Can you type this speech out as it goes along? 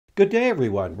Good day,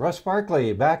 everyone. Russ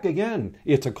Barkley back again.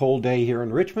 It's a cold day here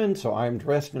in Richmond, so I'm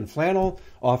dressed in flannel,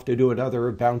 off to do another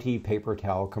Bounty paper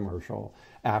towel commercial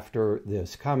after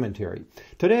this commentary.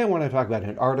 Today I want to talk about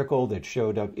an article that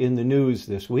showed up in the news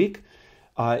this week,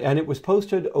 and it was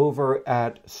posted over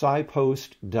at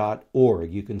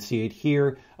scipost.org. You can see it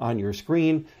here on your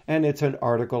screen, and it's an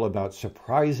article about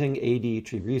surprising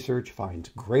ADHD research finds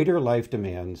greater life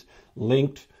demands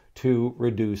linked to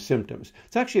reduce symptoms.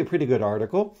 It's actually a pretty good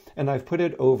article, and I've put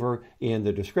it over in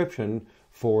the description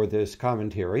for this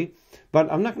commentary.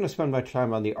 But I'm not going to spend much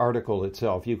time on the article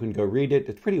itself. You can go read it.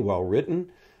 It's pretty well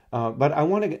written. But I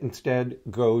want to instead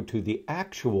go to the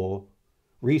actual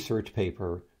research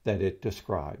paper that it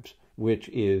describes, which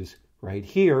is right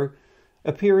here,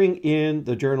 appearing in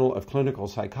the Journal of Clinical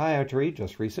Psychiatry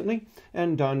just recently,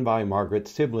 and done by Margaret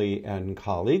Sibley and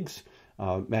colleagues.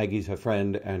 Maggie's a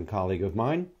friend and colleague of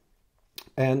mine.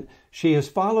 And she has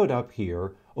followed up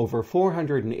here over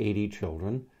 480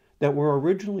 children that were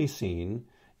originally seen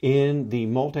in the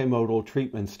multimodal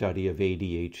treatment study of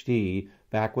ADHD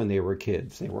back when they were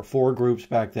kids. There were 4 groups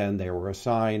back then. They were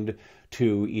assigned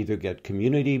to either get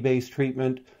community-based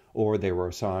treatment or they were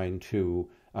assigned to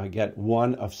get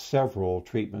one of several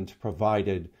treatments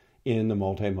provided in the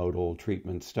multimodal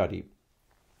treatment study.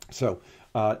 So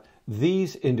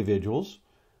these individuals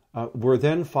were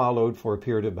then followed for a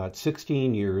period of about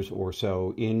 16 years or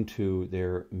so into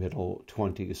their middle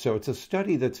 20s. So it's a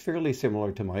study that's fairly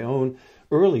similar to my own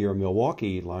earlier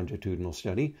Milwaukee longitudinal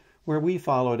study, where we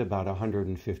followed about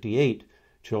 158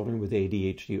 children with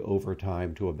ADHD over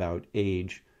time to about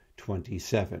age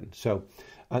 27. So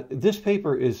this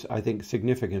paper is, I think,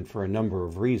 significant for a number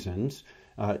of reasons,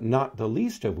 not the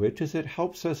least of which is it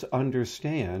helps us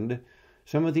understand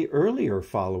some of the earlier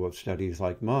follow-up studies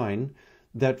like mine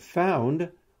that found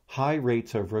high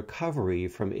rates of recovery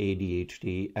from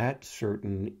ADHD at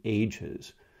certain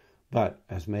ages. But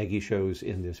as Maggie shows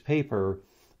in this paper,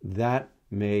 that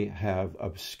may have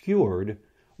obscured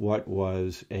what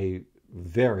was a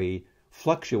very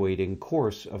fluctuating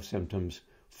course of symptoms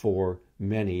for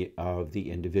many of the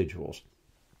individuals.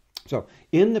 So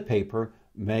in the paper,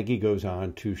 Maggie goes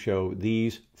on to show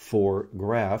these 4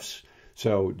 graphs.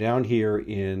 So down here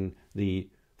in the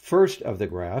first of the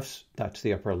graphs, that's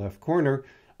the upper left corner,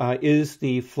 is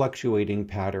the fluctuating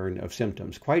pattern of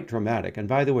symptoms, quite dramatic. And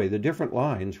by the way, the different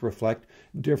lines reflect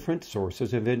different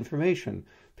sources of information: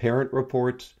 parent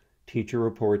reports, teacher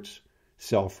reports,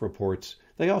 self-reports.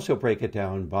 They also break it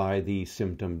down by the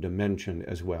symptom dimension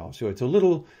as well. So it's a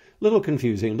little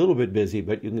confusing, a little bit busy,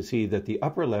 but you can see that the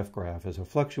upper left graph is a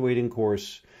fluctuating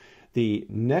course. The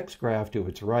next graph to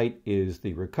its right is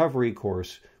the recovery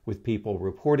course, with people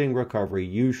reporting recovery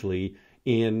usually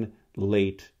in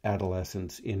late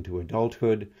adolescence into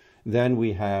adulthood. Then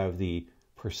we have the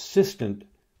persistent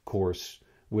course,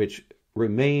 which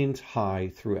remains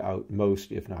high throughout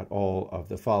most, if not all, of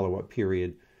the follow-up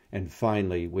period. And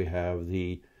finally, we have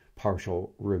the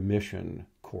partial remission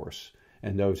course.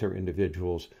 And those are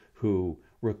individuals who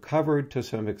recovered to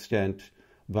some extent,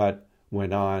 but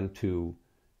went on to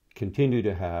continue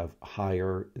to have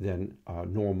higher than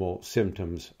normal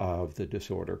symptoms of the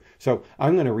disorder. So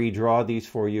I'm going to redraw these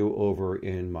for you over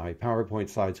in my PowerPoint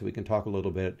slides so we can talk a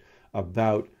little bit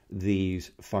about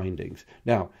these findings.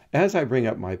 Now, as I bring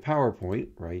up my PowerPoint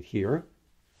right here,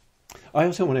 I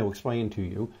also want to explain to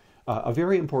you a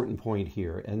very important point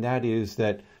here, and that is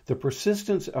that the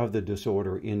persistence of the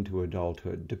disorder into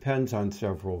adulthood depends on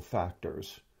several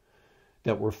factors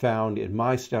that were found in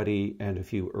my study and a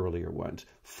few earlier ones.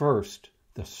 First,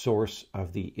 the source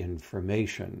of the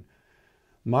information.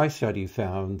 My study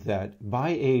found that by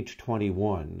age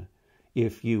 21,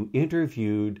 if you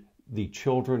interviewed the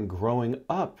children growing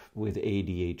up with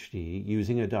ADHD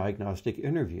using a diagnostic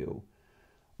interview,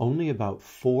 only about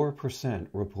 4%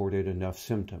 reported enough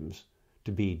symptoms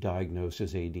to be diagnosed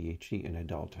as ADHD in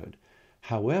adulthood.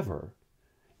 However,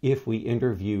 if we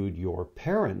interviewed your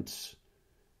parents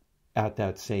at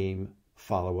that same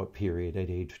follow-up period at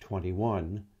age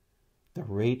 21, the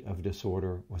rate of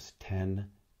disorder was 10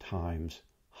 times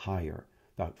higher.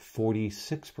 About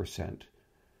 46%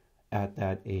 at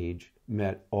that age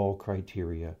met all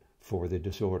criteria for the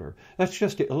disorder. That's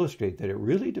just to illustrate that it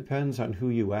really depends on who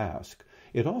you ask.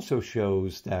 It also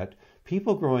shows that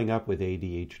people growing up with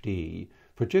ADHD,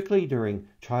 particularly during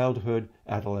childhood,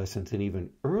 adolescence, and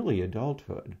even early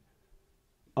adulthood,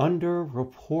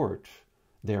 underreport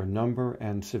their number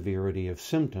and severity of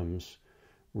symptoms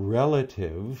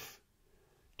relative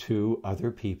to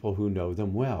other people who know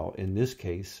them well, in this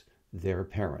case, their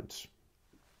parents.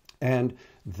 And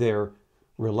their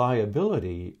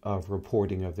reliability of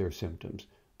reporting of their symptoms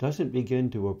doesn't begin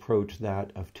to approach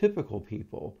that of typical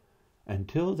people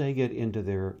until they get into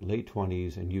their late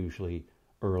 20s and usually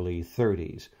early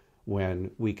 30s,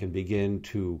 when we can begin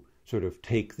to sort of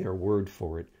take their word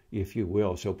for it, if you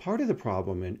will. So part of the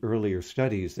problem in earlier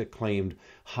studies that claimed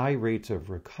high rates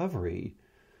of recovery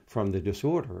from the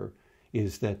disorder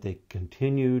is that they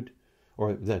continued,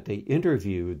 or that they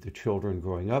interviewed the children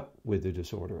growing up with the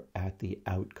disorder at the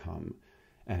outcome.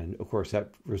 And of course, that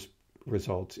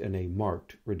results in a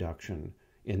marked reduction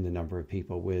in the number of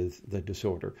people with the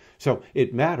disorder. So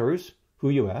it matters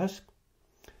who you ask,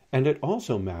 and it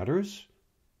also matters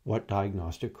what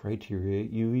diagnostic criteria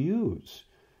you use.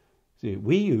 See,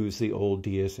 we use the old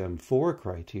DSM-4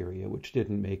 criteria, which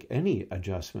didn't make any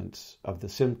adjustments of the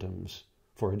symptoms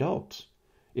for adults.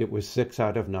 It was 6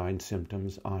 out of 9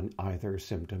 symptoms on either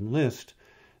symptom list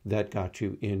that got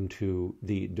you into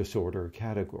the disorder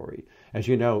category. As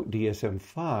you know,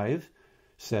 DSM-5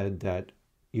 said that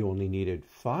you only needed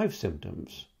 5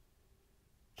 symptoms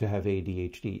to have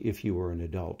ADHD if you were an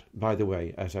adult. By the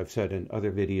way, as I've said in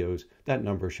other videos, that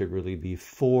number should really be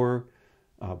 4,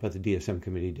 but the DSM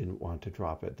committee didn't want to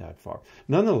drop it that far.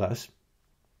 Nonetheless,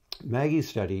 Maggie's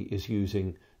study is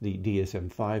using the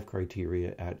DSM-5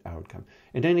 criteria at outcome.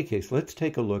 In any case, let's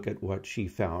take a look at what she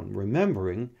found,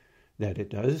 remembering that it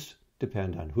does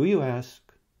depend on who you ask,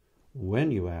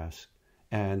 when you ask,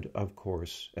 and of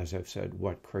course, as I've said,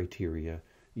 what criteria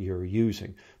you're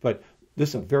using. But this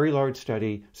is a very large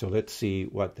study, so let's see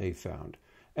what they found.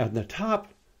 At the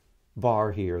top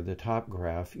bar here, the top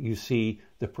graph, you see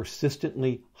the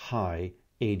persistently high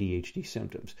ADHD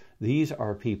symptoms. These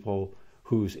are people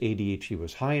whose ADHD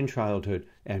was high in childhood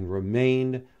and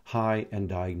remained high and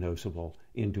diagnosable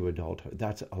into adulthood.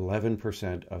 That's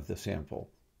 11% of the sample.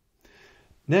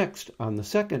 Next, on the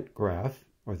second graph,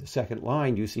 or the second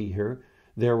line you see here,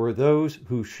 there were those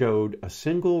who showed a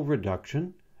single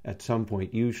reduction at some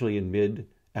point, usually in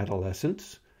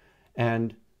mid-adolescence,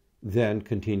 and then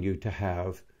continued to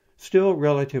have still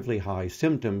relatively high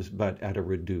symptoms, but at a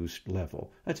reduced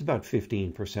level. That's about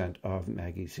 15% of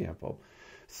Maggie's sample.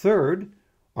 Third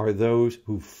are those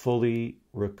who fully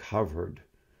recovered,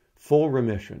 full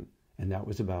remission, and that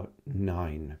was about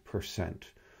 9%,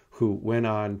 who went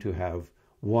on to have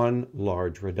one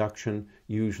large reduction,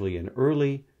 usually in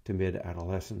early to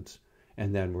mid-adolescence,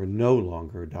 and then were no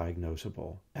longer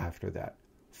diagnosable after that,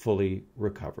 fully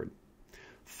recovered.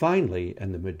 Finally,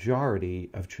 and the majority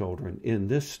of children in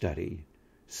this study,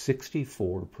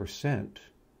 64%,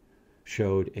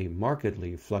 showed a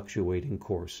markedly fluctuating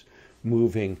course,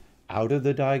 moving out of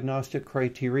the diagnostic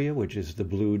criteria, which is the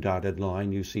blue dotted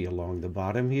line you see along the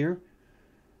bottom here,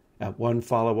 at one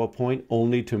follow-up point,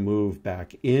 only to move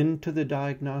back into the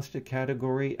diagnostic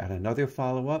category at another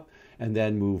follow-up, and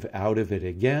then move out of it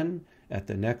again at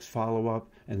the next follow-up,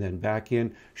 and then back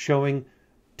in, showing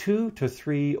 2 to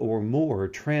 3 or more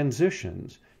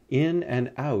transitions in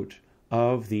and out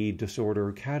of the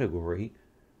disorder category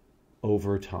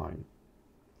over time.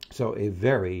 So a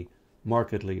very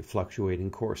markedly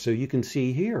fluctuating course. So you can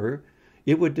see here,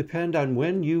 it would depend on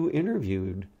when you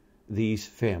interviewed these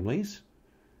families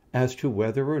as to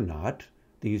whether or not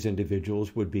these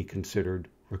individuals would be considered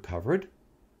recovered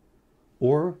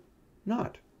or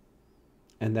not,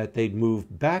 and that they'd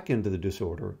move back into the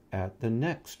disorder at the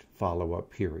next follow-up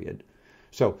period.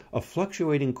 So a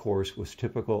fluctuating course was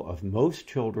typical of most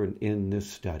children in this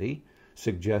study,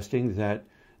 suggesting that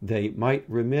they might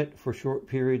remit for short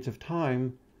periods of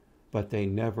time, but they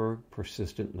never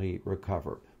persistently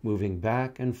recover, moving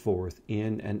back and forth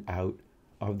in and out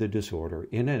of the disorder,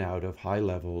 in and out of high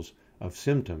levels of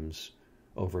symptoms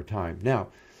over time. Now,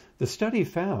 the study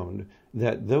found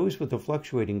that those with the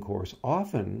fluctuating course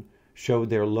often showed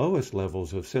their lowest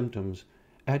levels of symptoms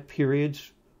at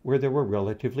periods where there were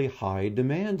relatively high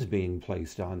demands being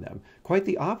placed on them. Quite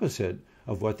the opposite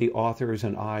of what the authors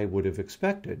and I would have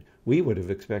expected. We would have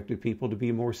expected people to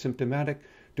be more symptomatic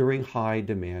during high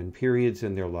demand periods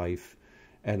in their life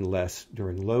and less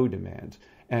during low demands.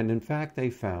 And in fact, they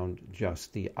found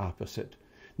just the opposite.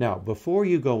 Now, before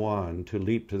you go on to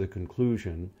leap to the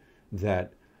conclusion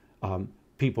that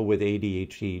people with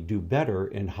ADHD do better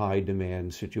in high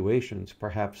demand situations,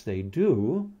 perhaps they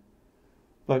do,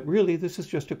 but really this is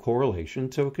just a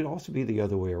correlation, so it could also be the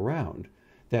other way around,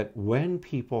 that when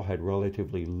people had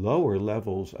relatively lower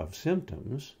levels of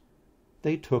symptoms,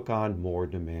 they took on more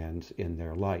demands in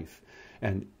their life.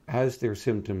 And as their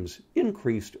symptoms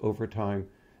increased over time,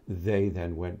 they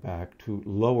then went back to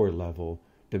lower level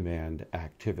demand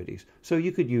activities. So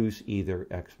you could use either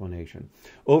explanation.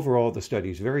 Overall, the study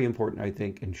is very important, I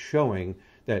think, in showing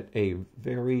that a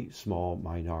very small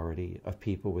minority of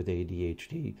people with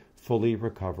ADHD fully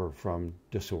recover from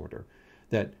disorder,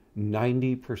 that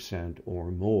 90%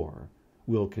 or more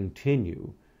will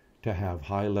continue to have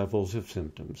high levels of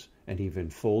symptoms and even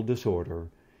full disorder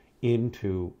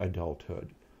into adulthood,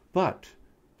 but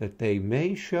that they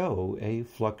may show a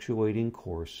fluctuating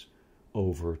course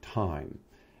over time.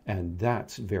 And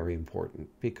that's very important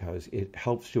because it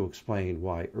helps to explain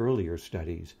why earlier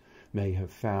studies may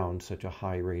have found such a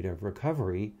high rate of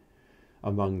recovery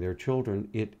among their children.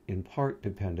 It in part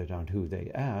depended on who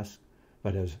they asked,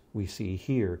 but as we see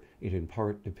here, it in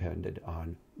part depended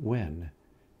on when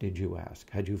did you ask.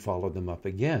 Had you followed them up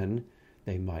again,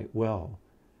 they might well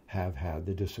have had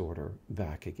the disorder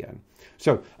back again.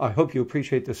 So I hope you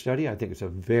appreciate this study. I think it's a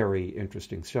very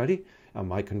interesting study.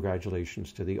 My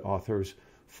congratulations to the authors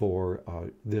for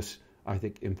this, I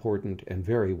think, important and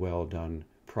very well done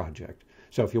project.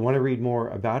 So if you want to read more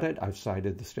about it, I've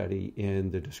cited the study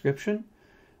in the description,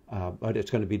 but it's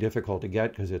going to be difficult to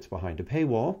get because it's behind a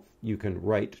paywall. You can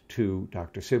write to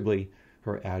Dr. Sibley.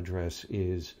 Her address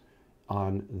is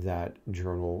on that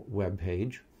journal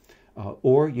webpage.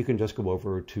 Or you can just go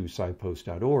over to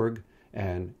sidepost.org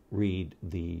and read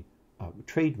the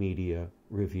trade media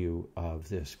review of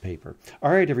this paper.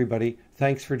 All right, everybody,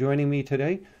 thanks for joining me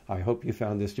today. I hope you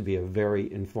found this to be a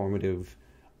very informative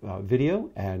video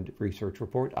and research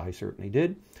report. I certainly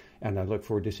did. And I look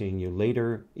forward to seeing you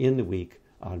later in the week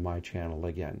on my channel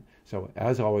again. So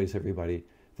as always, everybody,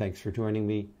 thanks for joining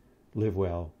me. Live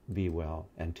well, be well,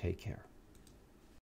 and take care.